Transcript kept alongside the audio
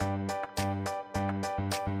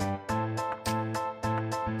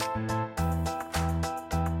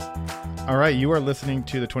All right, you are listening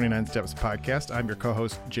to the 29 Steps podcast. I'm your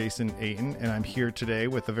co-host, Jason Ayton, and I'm here today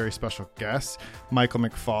with a very special guest, Michael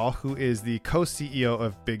McFall, who is the co-CEO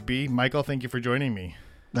of Biggby. Michael, thank you for joining me.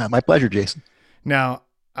 My pleasure, Jason. Now,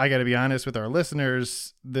 I got to be honest with our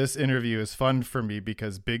listeners, this interview is fun for me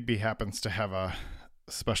because Biggby happens to have a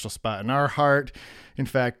special spot in our heart. In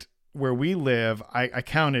fact, where we live, I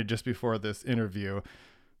counted just before this interview,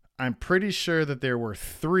 I'm pretty sure that there were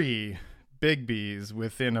 3 Biggbys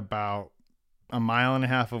within about a mile and a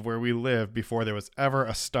half of where we live before there was ever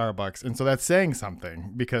a Starbucks. And so that's saying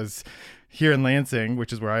something, because here in Lansing,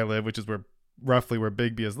 which is where I live, which is where roughly where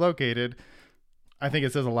Biggby is located, I think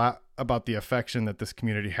it says a lot about the affection that this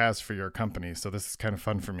community has for your company. So this is kind of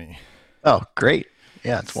fun for me. Oh, great.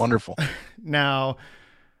 Yeah, it's wonderful. Now,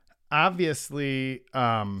 obviously,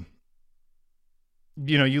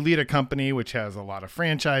 you lead a company which has a lot of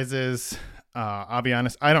franchises. I'll be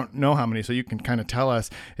honest, I don't know how many, so you can kind of tell us.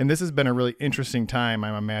 And this has been a really interesting time,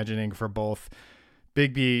 I'm imagining, for both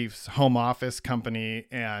Biggby's home office company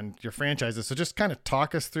and your franchises. So just kind of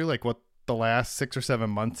talk us through like what the last 6 or 7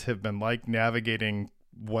 months have been like navigating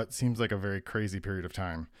what seems like a very crazy period of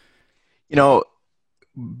time.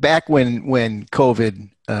 Back when COVID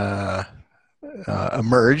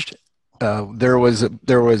emerged, there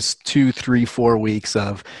was 2, 3, 4 weeks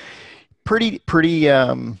of pretty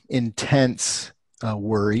intense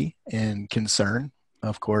worry and concern,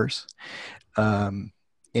 of course. And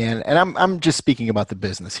I'm just speaking about the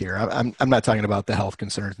business here. I'm not talking about the health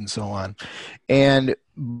concerns and so on.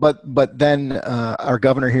 But then our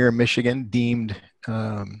governor here in Michigan deemed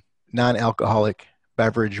non-alcoholic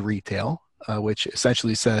beverage retail, which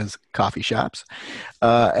essentially says coffee shops,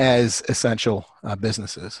 as essential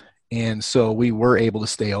businesses. And so we were able to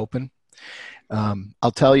stay open.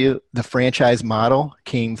 I'll tell you, the franchise model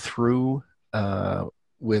came through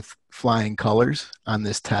with flying colors on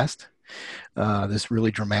this test, this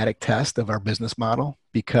really dramatic test of our business model,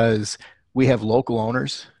 because we have local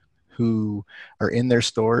owners who are in their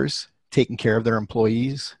stores taking care of their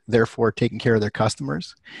employees, therefore taking care of their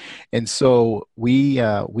customers. And so we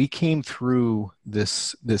came through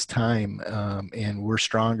this time, and we're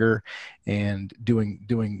stronger and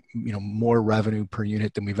doing more revenue per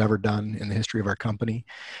unit than we've ever done in the history of our company.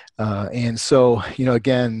 And so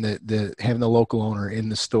again, the having the local owner in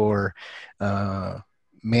the store,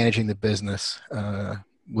 managing the business,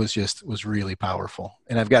 was really powerful.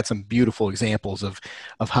 And I've got some beautiful examples of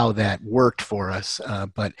how that worked for us.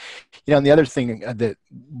 But and the other thing that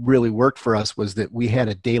really worked for us was that we had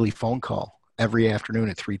a daily phone call every afternoon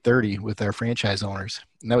at 3:30 with our franchise owners,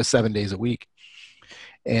 and that was 7 days a week.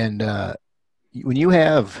 And when you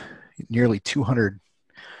have nearly 200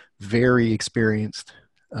 very experienced,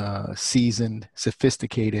 seasoned,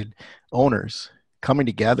 sophisticated owners coming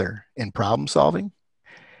together and problem solving,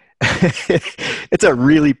 it's a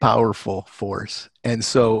really powerful force. And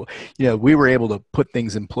so, we were able to put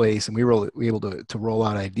things in place, and we were able to roll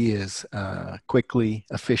out ideas quickly,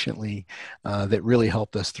 efficiently, that really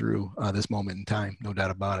helped us through this moment in time. No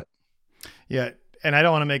doubt about it. Yeah. And I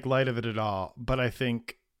don't want to make light of it at all, but I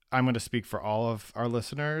think I'm going to speak for all of our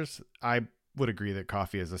listeners. I would agree that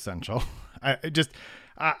coffee is essential. I'm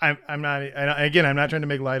not trying to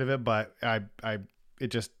make light of it, but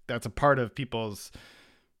that's a part of people's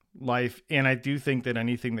life. And I do think that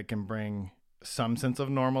anything that can bring some sense of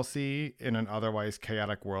normalcy in an otherwise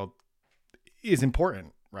chaotic world is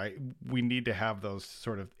important, right? We need to have those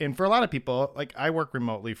sort of, and for a lot of people, like I work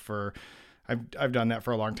remotely I've done that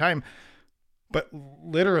for a long time, but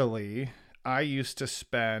literally I used to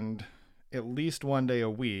spend at least 1 day a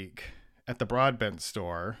week at the broadbent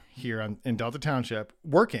store here in Delta Township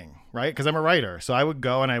working, right? Because I'm a writer. So I would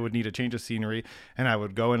go and I would need a change of scenery, and I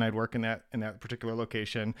would go and I'd work in that particular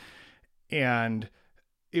location. And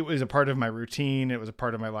it was a part of my routine. It was a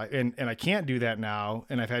part of my life. And I can't do that now.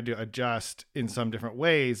 And I've had to adjust in some different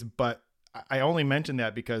ways, but I only mention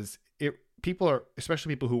that because people are,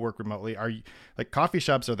 especially people who work remotely, are like, coffee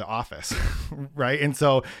shops are the office, right? And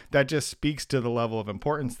so that just speaks to the level of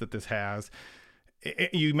importance that this has.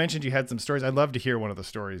 You mentioned you had some stories. I'd love to hear one of the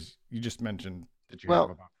stories you just mentioned that you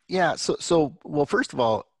have about. Yeah. So first of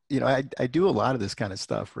all, I do a lot of this kind of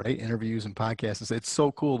stuff, right? Interviews and podcasts. And it's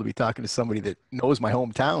so cool to be talking to somebody that knows my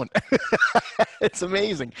hometown. It's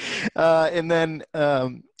amazing. And then,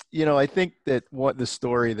 I think that the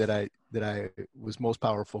story that I was most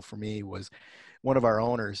powerful for me was one of our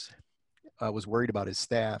owners was worried about his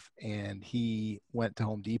staff, and he went to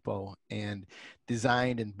Home Depot and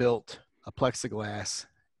designed and built a plexiglass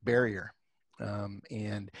barrier.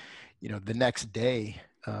 And the next day,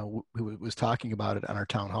 we was talking about it on our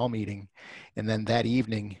town hall meeting. And then that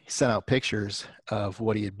evening, he sent out pictures of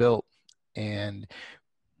what he had built. And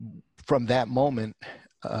from that moment,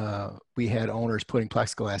 we had owners putting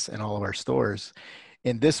plexiglass in all of our stores.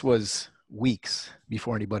 And this was weeks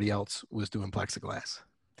before anybody else was doing plexiglass.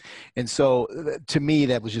 And so to me,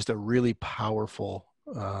 that was just a really powerful.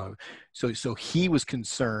 So he was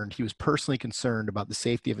concerned. He was personally concerned about the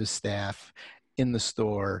safety of his staff in the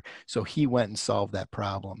store. So he went and solved that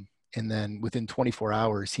problem. And then within 24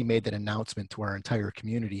 hours, he made that announcement to our entire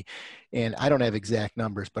community. And I don't have exact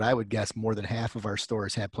numbers, but I would guess more than half of our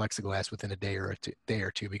stores had plexiglass within a day or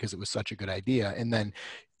two because it was such a good idea. And then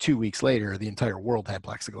 2 weeks later, the entire world had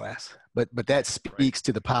plexiglass. But that Right. speaks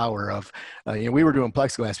to the power of, we were doing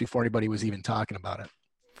plexiglass before anybody was even talking about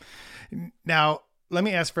it. Now, let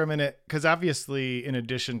me ask for a minute, because obviously, in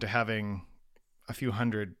addition to having a few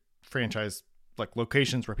hundred franchise like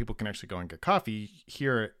locations where people can actually go and get coffee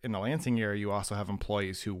here in the Lansing area, you also have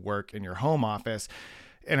employees who work in your home office,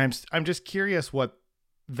 and I'm just curious what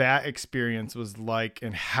that experience was like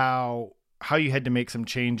and how you had to make some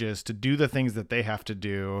changes to do the things that they have to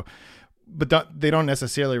do, but they don't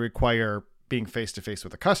necessarily require being face to face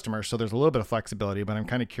with a customer. So there's a little bit of flexibility, but I'm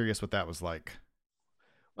kind of curious what that was like.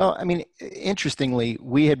 Well, I mean, interestingly,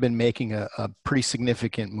 we had been making a pretty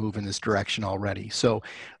significant move in this direction already. So,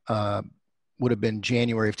 would have been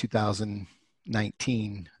January of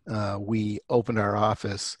 2019. We opened our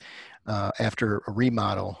office after a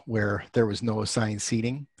remodel where there was no assigned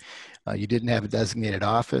seating. You didn't have a designated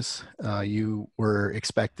office. You were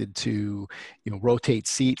expected to, rotate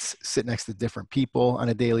seats, sit next to different people on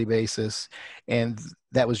a daily basis, and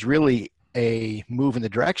that was really a move in the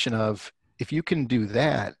direction of if you can do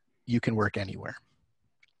that, you can work anywhere.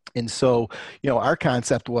 And so, our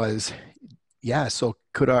concept was, yeah, so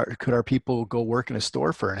could our people go work in a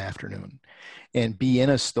store for an afternoon and be in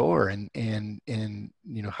a store and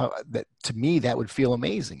how that, to me, that would feel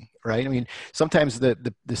amazing, right? I mean, sometimes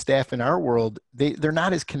the staff in our world, they're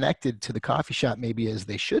not as connected to the coffee shop maybe as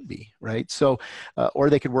they should be, right? So or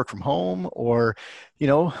they could work from home, or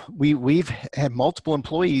we've had multiple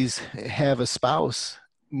employees have a spouse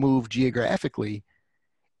move geographically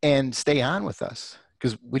and stay on with us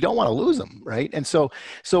because we don't want to lose them, right? And so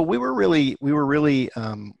we were really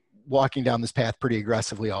walking down this path pretty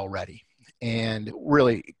aggressively already, and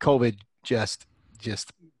really COVID just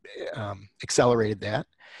accelerated that.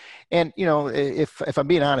 And if I'm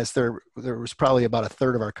being honest, there was probably about a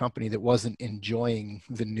third of our company that wasn't enjoying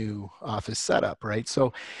the new office setup, right?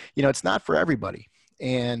 So it's not for everybody.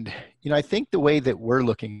 And I think the way that we're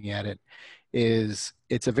looking at it is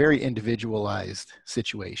it's a very individualized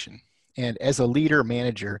situation. And as a leader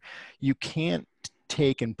manager, you can't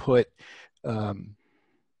take and put,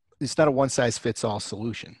 it's not a one size fits all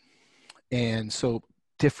solution. And so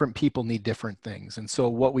different people need different things. And so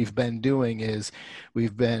what we've been doing is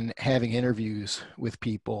we've been having interviews with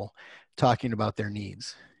people talking about their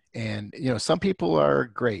needs. And some people are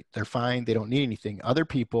great, they're fine, they don't need anything. Other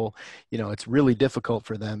people, it's really difficult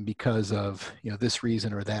for them because of this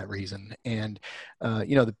reason or that reason. And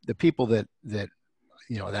the people that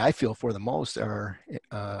I feel for the most are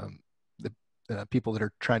the people that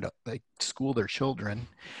are trying to like school their children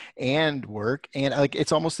and work, and like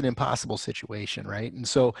it's almost an impossible situation, right? And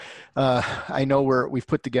so I know we've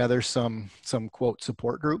put together some quote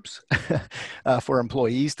support groups for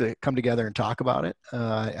employees to come together and talk about it.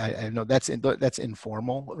 I know that's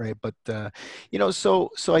informal, right? But so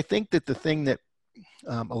I think that the thing that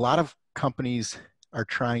a lot of companies are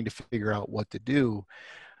trying to figure out what to do,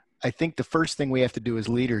 I think the first thing we have to do as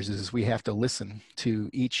leaders is we have to listen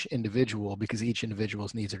to each individual because each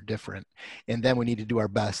individual's needs are different, and then we need to do our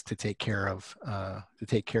best to take care of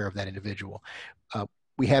that individual.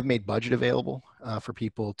 We have made budget available for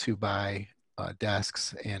people to buy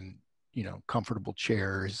desks and comfortable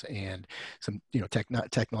chairs and some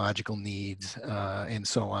technological needs and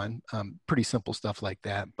so on. Pretty simple stuff like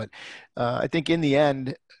that. But I think in the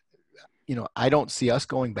end, I don't see us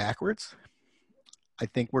going backwards. I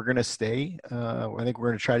think we're going to stay. I think we're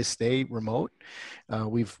going to try to stay remote.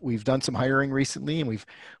 We've done some hiring recently, and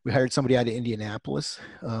we hired somebody out of Indianapolis.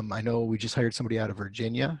 I know we just hired somebody out of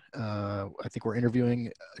Virginia. I think we're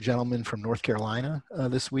interviewing a gentleman from North Carolina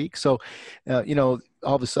this week. So,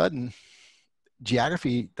 all of a sudden,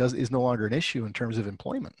 geography is no longer an issue in terms of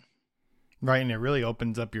employment. Right. And it really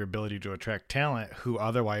opens up your ability to attract talent who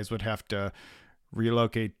otherwise would have to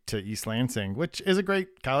relocate to East Lansing, which is a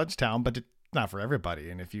great college town, but it's not for everybody.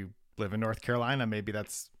 And if you live in North Carolina, maybe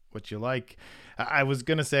that's what you like. I was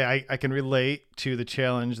going to say, I can relate to the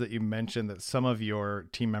challenge that you mentioned that some of your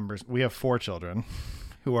team members, we have 4 children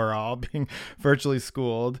who are all being virtually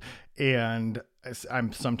schooled. And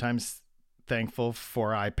I'm sometimes thankful for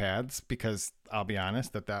iPads because I'll be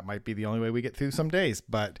honest that might be the only way we get through some days.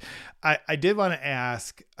 But I did want to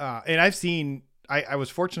ask, and I've seen, I was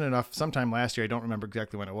fortunate enough sometime last year, I don't remember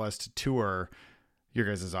exactly when it was, to tour your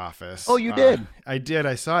guys' office. Oh, you did? I did.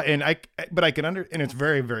 I saw, and but I can and it's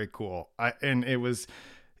very, very cool. And it was,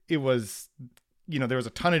 there was a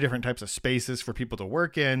ton of different types of spaces for people to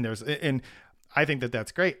work in. And I think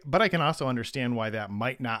that's great, but I can also understand why that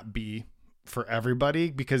might not be for everybody,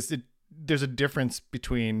 because there's a difference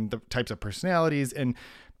between the types of personalities, and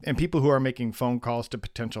people who are making phone calls to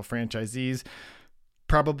potential franchisees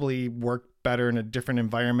probably work better in a different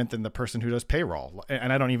environment than the person who does payroll.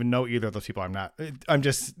 And I don't even know either of those people.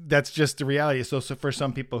 That's just the reality. So for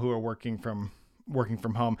some people who are working from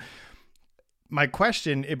home, my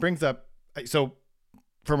question, it brings up, so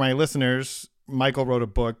for my listeners, Michael wrote a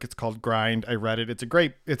book. It's called Grind. I read it. It's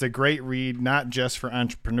a great read, not just for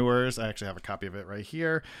entrepreneurs. I actually have a copy of it right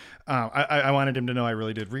here. I wanted him to know I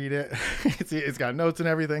really did read it. It's got notes and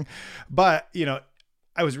everything, but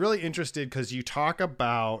I was really interested because you talk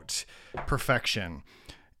about perfection.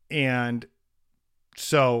 And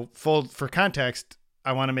so for context,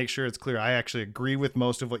 I want to make sure it's clear. I actually agree with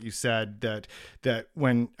most of what you said, that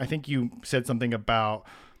when I think you said something about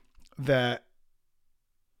that,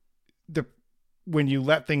 when you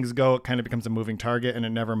let things go, it kind of becomes a moving target and it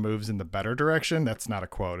never moves in the better direction. That's not a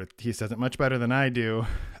quote. He says it much better than I do.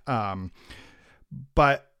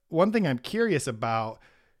 But one thing I'm curious about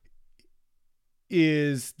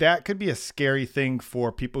is that could be a scary thing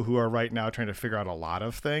for people who are right now trying to figure out a lot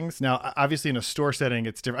of things. Now, obviously in a store setting,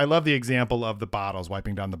 it's different. I love the example of the bottles,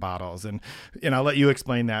 wiping down the bottles. And I'll let you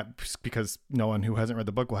explain that because no one who hasn't read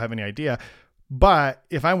the book will have any idea. But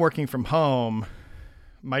if I'm working from home,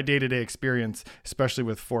 my day-to-day experience, especially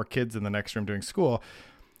with 4 kids in the next room doing school,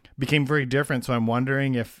 became very different. So I'm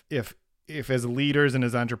wondering if as leaders and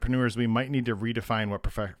as entrepreneurs, we might need to redefine what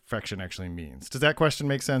perfection actually means. Does that question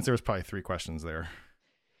make sense? There was probably 3 questions there.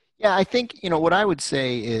 Yeah, I think, what I would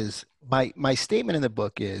say is my statement in the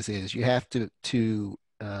book is you have to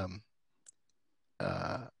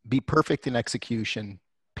be perfect in execution,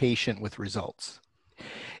 patient with results.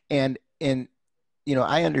 And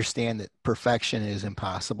I understand that perfection is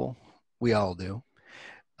impossible. We all do.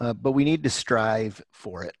 But we need to strive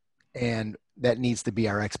for it. And that needs to be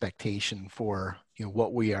our expectation for,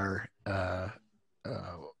 what we are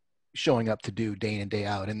showing up to do day in and day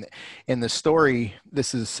out. And the story,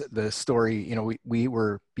 this is the story, we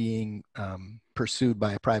were being pursued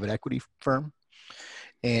by a private equity firm.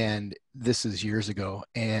 And this is years ago.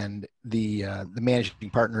 And the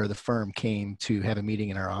managing partner of the firm came to have a meeting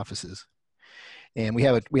in our offices. And we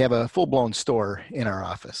have a full-blown store in our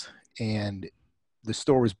office, and the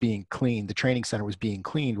store was being cleaned. The training center was being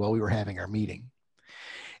cleaned while we were having our meeting.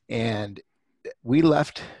 And we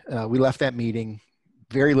left that meeting,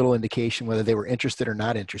 very little indication whether they were interested or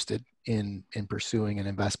not interested in pursuing an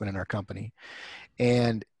investment in our company.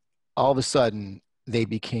 And all of a sudden they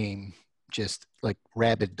became just like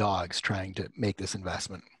rabid dogs trying to make this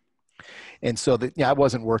investment. And so I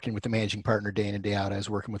wasn't working with the managing partner day in and day out. I was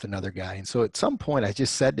working with another guy. And so at some point I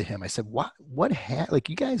just said to him, I said, like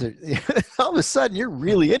you guys are, all of a sudden you're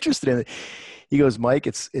really interested in it. He goes, Mike,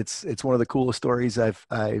 it's one of the coolest stories I've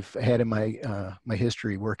had in my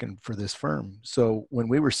history working for this firm. So when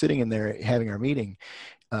we were sitting in there having our meeting,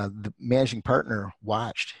 the managing partner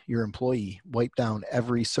watched your employee wipe down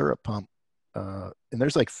every syrup pump. And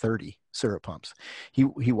there's like 30 syrup pumps.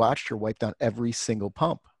 He watched her wipe down every single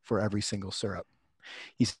pump for every single syrup.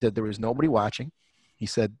 He said there was nobody watching. He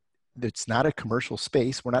said it's not a commercial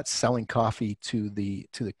space. We're not selling coffee to the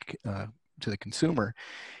consumer.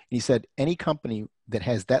 He said any company that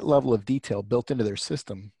has that level of detail built into their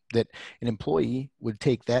system, that an employee would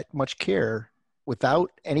take that much care without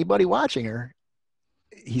anybody watching her,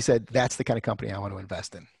 he said that's the kind of company I want to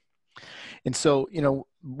invest in. And so,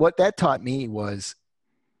 what that taught me was,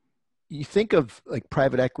 you think of like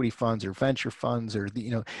private equity funds or venture funds, or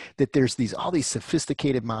that there's all these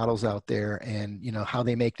sophisticated models out there, and how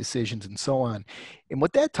they make decisions and so on. And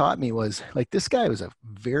what that taught me was, like, this guy was a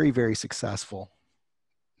very, very successful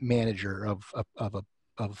manager of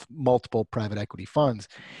multiple private equity funds,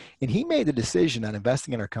 and he made the decision on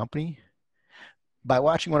investing in our company by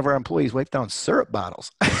watching one of our employees wipe down syrup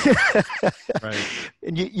bottles. Right.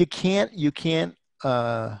 And you can't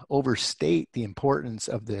overstate the importance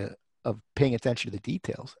of paying attention to the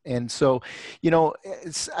details. And so,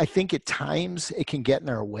 I think at times it can get in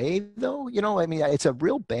our way, though. It's a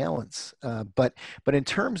real balance. But in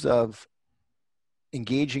terms of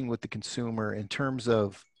engaging with the consumer, in terms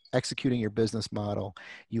of executing your business model,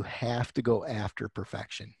 you have to go after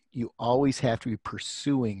perfection. You always have to be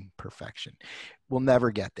pursuing perfection. We'll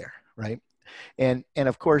never get there, right? And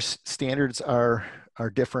of course, standards are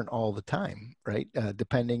different all the time, right?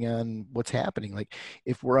 Depending on what's happening. Like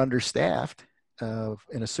if we're understaffed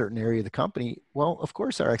in a certain area of the company, well, of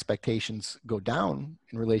course, our expectations go down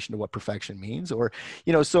in relation to what perfection means. Or,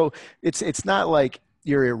 so it's not like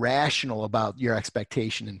you're irrational about your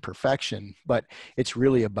expectation in perfection, but it's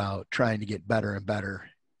really about trying to get better and better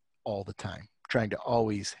all the time, trying to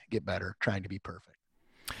always get better, trying to be perfect.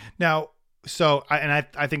 Now,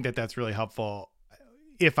 I think that that's really helpful.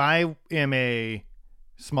 If I am a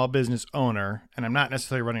small business owner and I'm not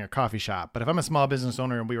necessarily running a coffee shop, but if I'm a small business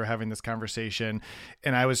owner and we were having this conversation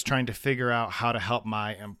and I was trying to figure out how to help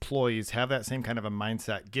my employees have that same kind of a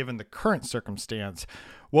mindset given the current circumstance,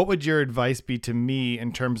 what would your advice be to me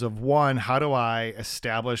in terms of, one, how do I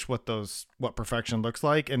establish what perfection looks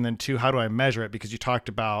like? And then two, how do I measure it? Because you talked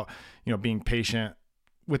about, being patient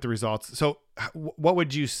with the results. So what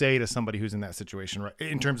would you say to somebody who's in that situation, right,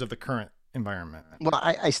 in terms of the current environment? Well,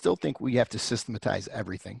 I still think we have to systematize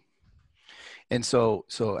everything. And so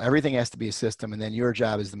everything has to be a system. And then your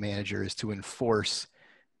job as the manager is to enforce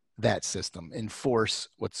that system, and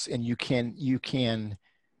you can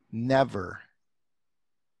never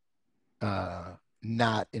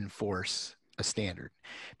not enforce a standard,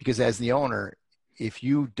 because as the owner, if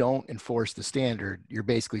you don't enforce the standard, you're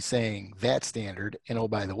basically saying that standard, and oh,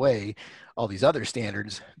 by the way, all these other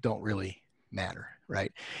standards don't really matter,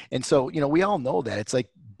 right? And so, we all know that it's like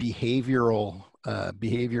behavioral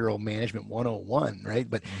management 101, right?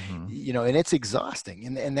 But and it's exhausting,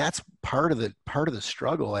 and that's part of the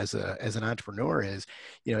struggle as an entrepreneur is,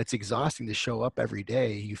 it's exhausting to show up every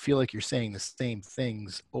day. You feel like you're saying the same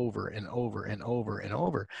things over and over and over and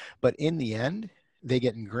over, but in the end they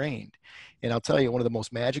get ingrained. And I'll tell you, one of the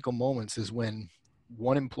most magical moments is when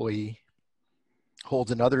one employee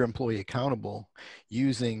holds another employee accountable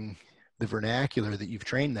using the vernacular that you've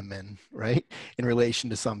trained them in, right, in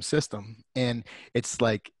relation to some system. And it's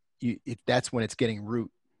like that's when it's getting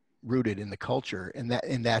rooted in the culture, and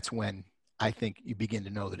that's when I think you begin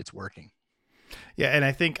to know that it's working. Yeah, and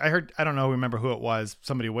I think I don't know, remember who it was,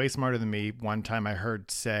 somebody way smarter than me one time I heard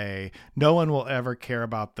say, no one will ever care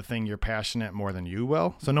about the thing you're passionate more than you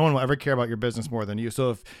will. So no one will ever care about your business more than you.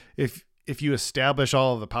 So if you establish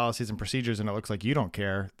all of the policies and procedures and it looks like you don't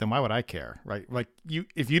care, then why would I care, right? Like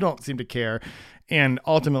if you don't seem to care, and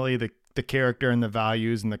ultimately the character and the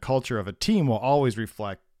values and the culture of a team will always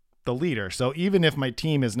reflect the leader. So even if my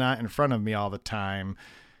team is not in front of me all the time,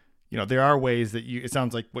 there are ways that it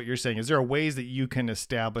sounds like what you're saying is there are ways that you can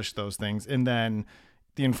establish those things. And then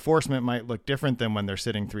the enforcement might look different than when they're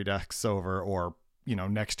sitting 3 desks over or,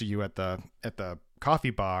 next to you at the coffee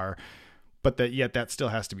bar, but that still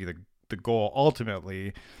has to be the goal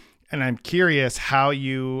ultimately. And I'm curious how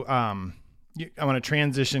I want to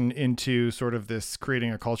transition into sort of this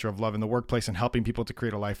creating a culture of love in the workplace and helping people to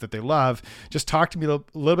create a life that they love. Just talk to me a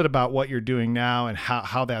little bit about what you're doing now and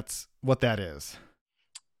what that is.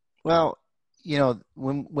 Well,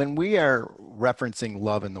 when we are referencing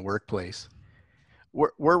love in the workplace,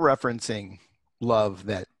 we're referencing love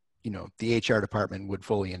that the HR department would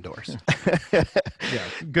fully endorse. Yeah,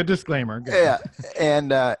 good disclaimer. Good. Yeah,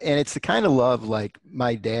 and it's the kind of love like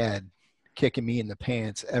my dad kicking me in the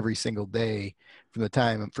pants every single day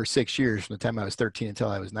for 6 years, from the time I was 13 until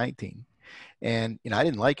I was 19. And I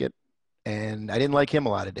didn't like it, and I didn't like him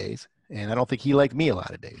a lot of days, and I don't think he liked me a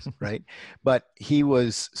lot of days, right? But he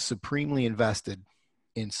was supremely invested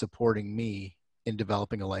in supporting me in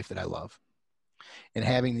developing a life that I love, and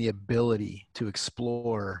having the ability to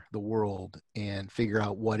explore the world and figure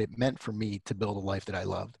out what it meant for me to build a life that I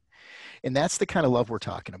loved. And that's the kind of love we're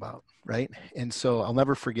talking about, right? And so I'll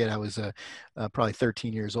never forget, I was probably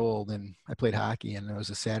 13 years old, and I played hockey, and it was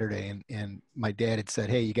a Saturday, and my dad had said,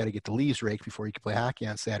 hey, you got to get the leaves raked before you can play hockey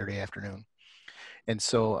on Saturday afternoon. And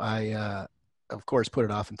so I, of course, put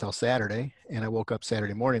it off until Saturday, and I woke up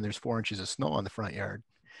Saturday morning, there's 4 inches of snow on the front yard.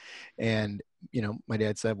 And, my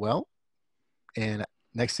dad said, well, and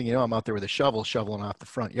next thing you know, I'm out there with a shovel, shoveling off the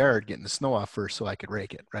front yard, getting the snow off first so I could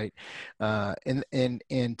rake it, right?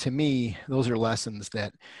 And to me, those are lessons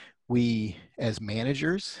that we, as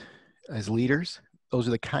managers, as leaders, those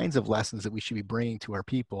are the kinds of lessons that we should be bringing to our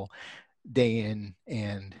people day in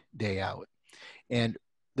and day out. And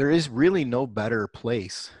there is really no better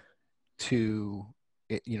place to,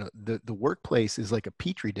 the workplace is like a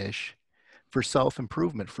petri dish for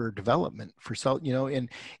self-improvement, for development, for self, and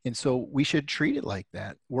so we should treat it like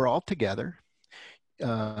that. We're all together.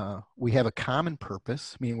 We have a common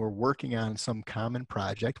purpose, meaning we're working on some common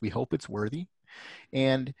project. We hope it's worthy,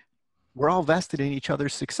 and we're all vested in each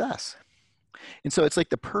other's success. And so it's like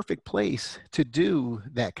the perfect place to do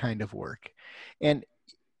that kind of work. And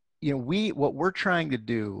what we're trying to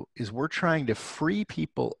do is we're trying to free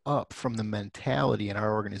people up from the mentality in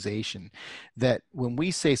our organization that when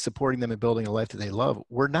we say supporting them and building a life that they love,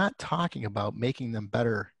 we're not talking about making them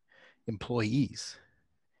better employees,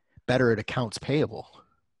 better at accounts payable.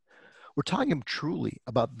 We're talking truly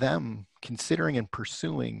about them considering and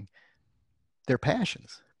pursuing their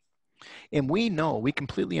passions. And we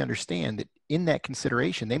completely understand that in that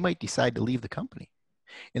consideration, they might decide to leave the company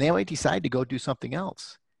and they might decide to go do something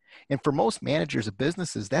else. And for most managers of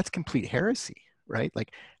businesses, that's complete heresy, right?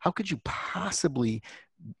 Like, how could you possibly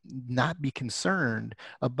not be concerned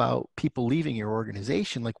about people leaving your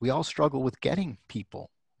organization? Like, we all struggle with getting people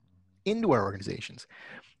into our organizations.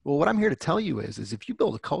 Well, what I'm here to tell you is if you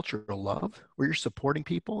build a culture of love where you're supporting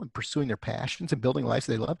people and pursuing their passions and building lives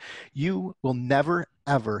they love, you will never,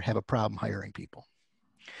 ever have a problem hiring people.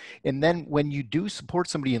 And then when you do support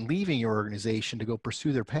somebody in leaving your organization to go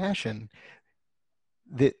pursue their passion,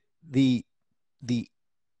 the the the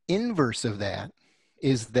inverse of that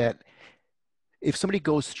is that if somebody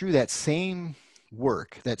goes through that same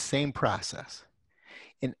work, that same process,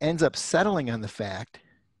 and ends up settling on the fact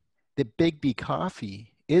that Biggby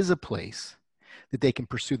Coffee is a place that they can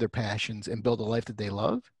pursue their passions and build a life that they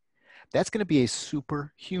love, that's going to be a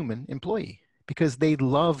superhuman employee because they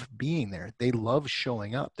love being there. They love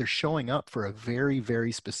showing up. They're showing up for a very,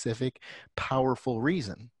 very specific, powerful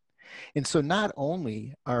reason. And so not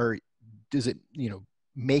only does it,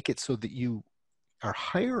 make it so that you are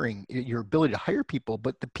hiring, your ability to hire people,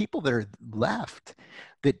 but the people that are left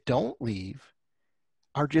that don't leave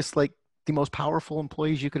are just like the most powerful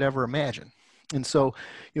employees you could ever imagine. And so,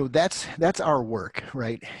 that's our work,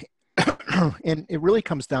 right? And it really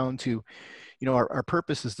comes down to, our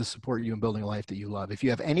purpose is to support you in building a life that you love. If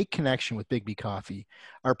you have any connection with Biggby Coffee,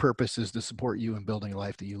 our purpose is to support you in building a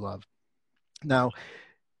life that you love. Now,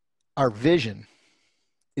 our vision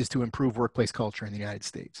is to improve workplace culture in the United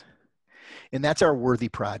States. And that's our worthy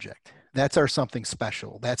project. That's our something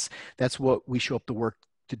special. That's what we show up to work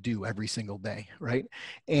to do every single day, right?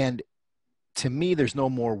 And to me, there's no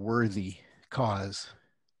more worthy cause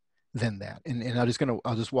than that. And I'll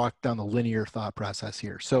just walk down the linear thought process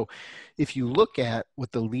here. So if you look at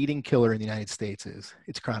what the leading killer in the United States is,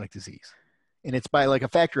 it's chronic disease. And it's by like a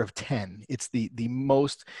factor of 10. It's the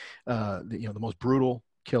most the most brutal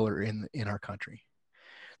killer in our country.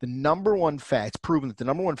 It's proven that the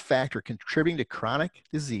number one factor contributing to chronic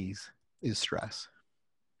disease is stress.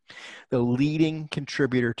 The leading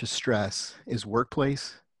contributor to stress is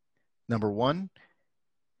workplace, number one,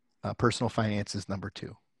 personal finances, number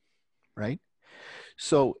two, right?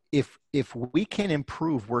 So if we can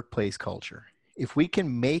improve workplace culture, if we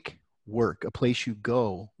can make work a place you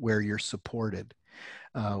go where you're supported,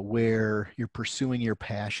 where you're pursuing your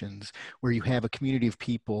passions, where you have a community of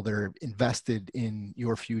people that are invested in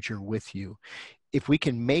your future with you, if we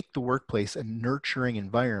can make the workplace a nurturing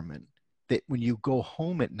environment that when you go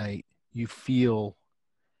home at night, you feel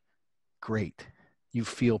great. You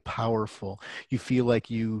feel powerful. You feel like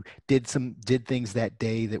you did things that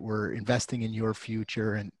day that were investing in your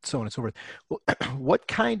future and so on and so forth. Well, what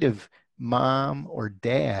kind of mom or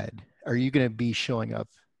dad are you going to be showing up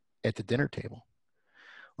at the dinner table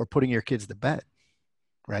or putting your kids to bed,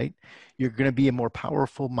 right? You're going to be a more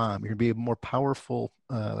powerful mom. You're going to be a more powerful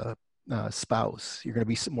spouse. You're going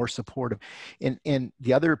to be more supportive. And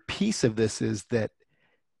the other piece of this is that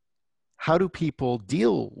how do people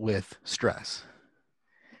deal with stress?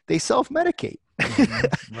 They self-medicate.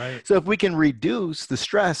 Mm-hmm. Right. So if we can reduce the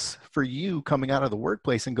stress for you coming out of the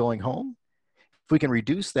workplace and going home, if we can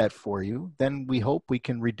reduce that for you, then we hope we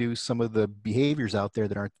can reduce some of the behaviors out there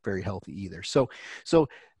that aren't very healthy either. So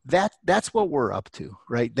that's what we're up to,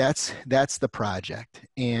 right? That's the project.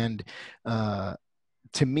 And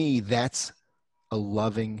to me, that's a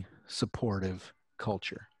loving, supportive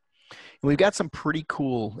culture. And we've got some pretty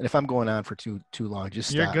cool, and if I'm going on for too long, just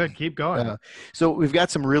stop. You're good. Keep going. So we've got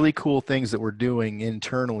some really cool things that we're doing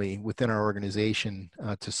internally within our organization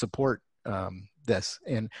to support this.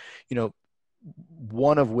 And,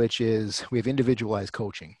 one of which is we have individualized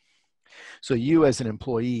coaching. So you as an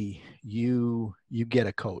employee, you get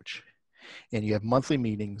a coach and you have monthly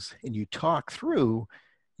meetings and you talk through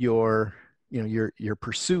your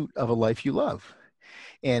pursuit of a life you love.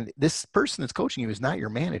 And this person that's coaching you is not your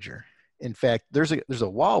manager. In fact, there's a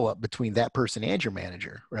wall up between that person and your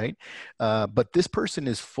manager, right? But this person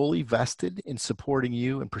is fully vested in supporting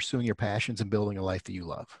you and pursuing your passions and building a life that you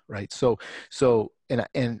love, right? So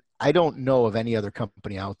and I don't know of any other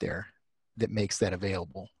company out there that makes that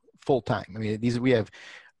available full time. I mean, I think we have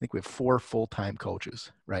 4 full-time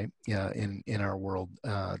coaches, right? In our world,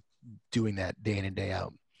 doing that day in and day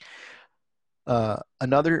out.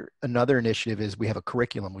 Another initiative is we have a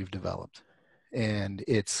curriculum we've developed, and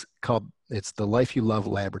it's the Life You Love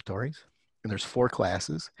Laboratories, and there's 4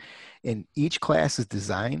 classes, and each class is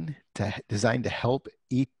designed to help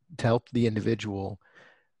the individual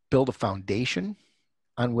build a foundation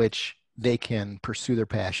on which they can pursue their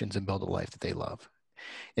passions and build a life that they love.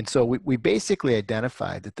 And so we basically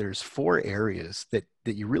identified that there's 4 areas that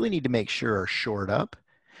you really need to make sure are shored up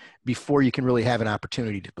before you can really have an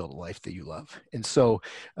opportunity to build a life that you love. And so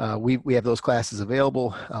we have those classes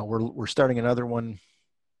available. We're starting another one.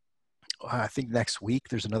 I think next week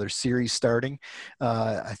there's another series starting.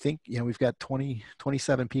 I think, we've got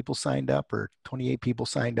 27 people signed up, or 28 people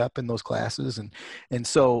signed up in those classes. And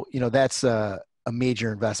so, that's a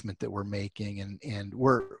major investment that we're making, and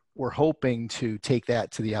we're hoping to take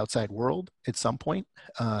that to the outside world at some point.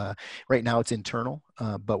 Right now it's internal,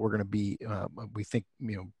 but we're going to be, we think,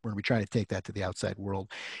 we're going to be trying to take that to the outside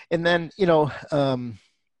world. And then,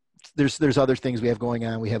 there's other things we have going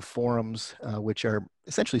on. We have forums, which are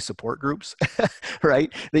essentially support groups,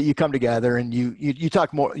 right? That you come together and you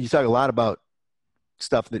talk a lot about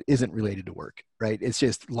stuff that isn't related to work, right? It's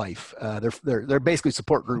just life. They're basically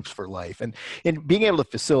support groups for life, and being able to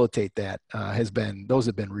facilitate that those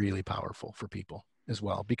have been really powerful for people as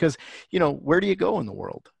well, because where do you go in the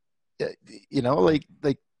world?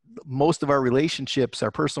 Like most of our relationships,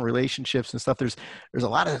 our personal relationships and stuff, there's a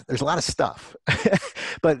lot of stuff.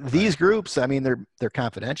 But these groups, I mean, they're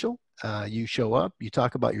confidential. You show up, you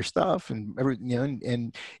talk about your stuff, and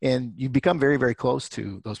and you become very, very close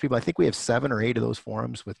to those people. I think we have 7 or 8 of those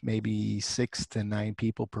forums with maybe 6 to 9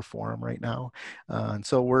 people per forum right now. And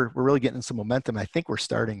so we're really getting some momentum. I think we're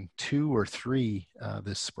starting 2 or 3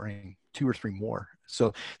 this spring, 2 or 3 more.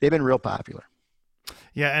 So they've been real popular.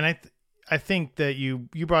 Yeah. And I think that you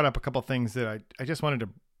brought up a couple of things that I just wanted to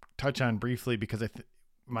touch on briefly, because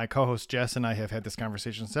my co-host Jess and I have had this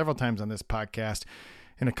conversation several times on this podcast.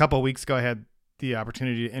 And a couple of weeks ago, I had the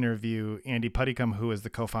opportunity to interview Andy Puddicombe, who is the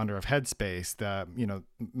co-founder of Headspace.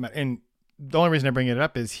 And the only reason I bring it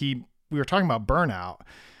up is we were talking about burnout,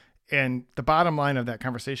 and the bottom line of that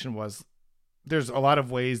conversation was there's a lot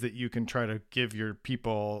of ways that you can try to give your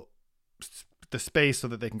people the space so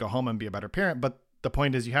that they can go home and be a better parent. But the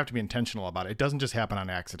point is, you have to be intentional about it. It doesn't just happen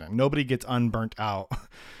on accident. Nobody gets unburnt out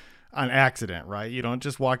on accident, right? You don't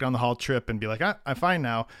just walk down the hall trip and be like, I'm fine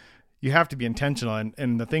now. You have to be intentional.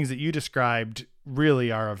 And the things that you described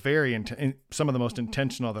really are some of the most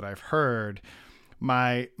intentional that I've heard.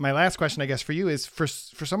 My last question, I guess, for you is for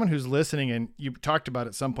someone who's listening, and you talked about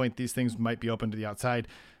at some point, these things might be open to the outside.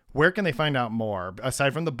 Where can they find out more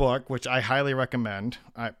aside from the book, which I highly recommend?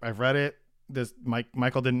 I've read it.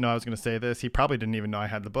 Michael didn't know I was going to say this. He probably didn't even know I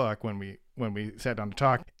had the book when we sat down to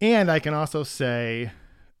talk. And I can also say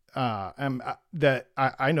that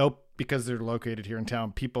I know, because they're located here in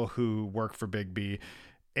town, people who work for Biggby,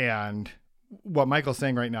 and what Michael's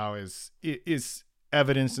saying right now is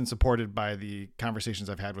evidenced and supported by the conversations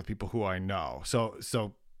I've had with people who I know. So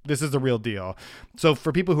this is the real deal. So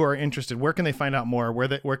for people who are interested, where can they find out more?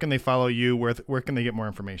 Where can they follow you? Where can they get more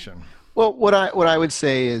information? Well, what I would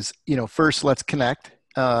say is, first let's connect,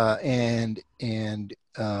 and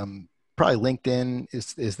probably LinkedIn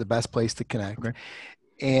is the best place to connect. Okay.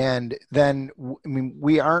 And then,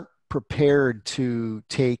 we aren't prepared to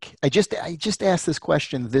take. I just asked this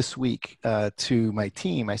question this week to my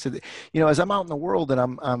team. I said, as I'm out in the world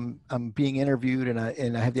and I'm being interviewed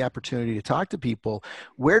and I have the opportunity to talk to people,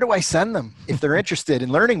 where do I send them if they're interested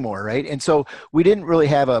in learning more, right? And so we didn't really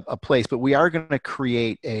have a place, but we are going to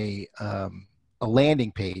create a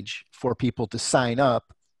landing page for people to sign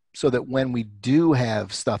up, so that when we do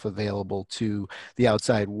have stuff available to the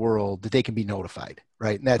outside world, that they can be notified,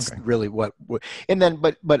 right? And that's really and then,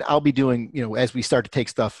 but I'll be doing, as we start to take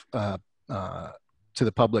stuff to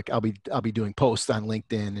the public, I'll be doing posts on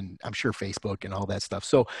LinkedIn and I'm sure Facebook and all that stuff.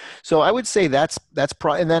 So I would say that's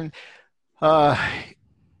and then I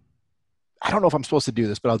don't know if I'm supposed to do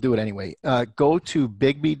this, but I'll do it anyway. Go to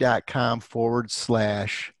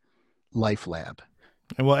biggby.com/lifelab.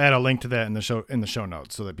 And we'll add a link to that in the show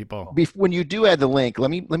notes, so that people. When you do add the link,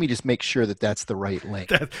 let me just make sure that that's the right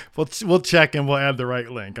link. We'll check and we'll add the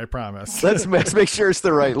right link. I promise. Let's make sure it's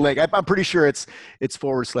the right link. I'm pretty sure it's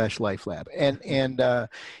 /lifelab.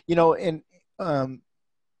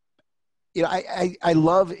 I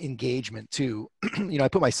love engagement too. I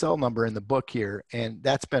put my cell number in the book here, and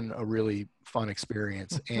that's been a really fun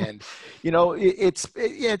experience. And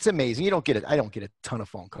it's amazing. I don't get a ton of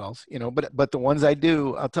phone calls, but the ones I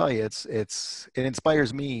do, I'll tell you, it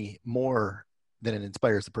inspires me more than it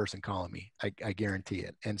inspires the person calling me. I guarantee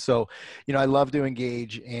it. And so, I love to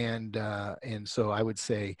engage, and so I would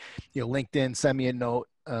say, LinkedIn, send me a note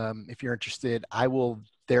if you're interested. I will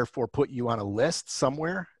therefore put you on a list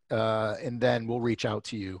somewhere, and then we'll reach out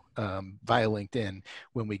to you via LinkedIn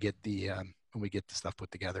when we get the stuff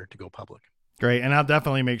put together to go public. Great. And I'll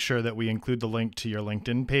definitely make sure that we include the link to your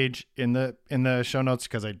LinkedIn page in the show notes,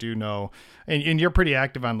 because I do know, and you're pretty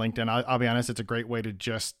active on LinkedIn. I'll be honest, it's a great way to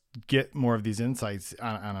just get more of these insights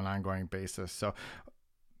on an ongoing basis. So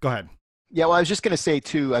go ahead. Yeah, well, I was just going to say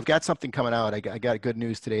too, I've got something coming out. I got good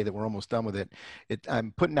news today that we're almost done with it.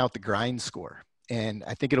 I'm putting out the grind score. And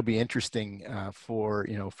I think it'll be interesting for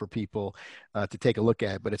people to take a look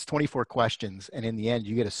at. But it's 24 questions, and in the end,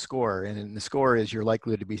 you get a score. And the score is your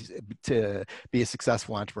likelihood to be a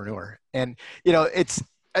successful entrepreneur. And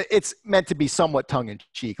it's meant to be somewhat tongue in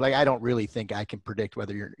cheek. Like, I don't really think I can predict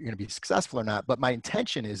whether you're going to be successful or not. But my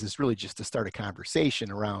intention is really just to start a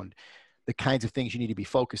conversation around the kinds of things you need to be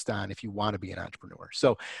focused on if you want to be an entrepreneur.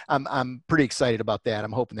 So I'm pretty excited about that.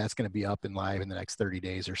 I'm hoping that's going to be up and live in the next 30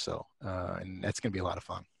 days or so. And that's going to be a lot of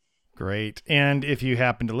fun. Great. And if you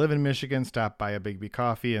happen to live in Michigan, stop by a Biggby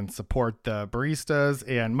Coffee and support the baristas.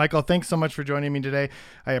 And Michael, thanks so much for joining me today.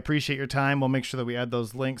 I appreciate your time. We'll make sure that we add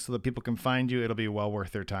those links so that people can find you. It'll be well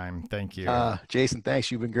worth their time. Thank you. Jason,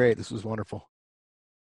 thanks. You've been great. This was wonderful.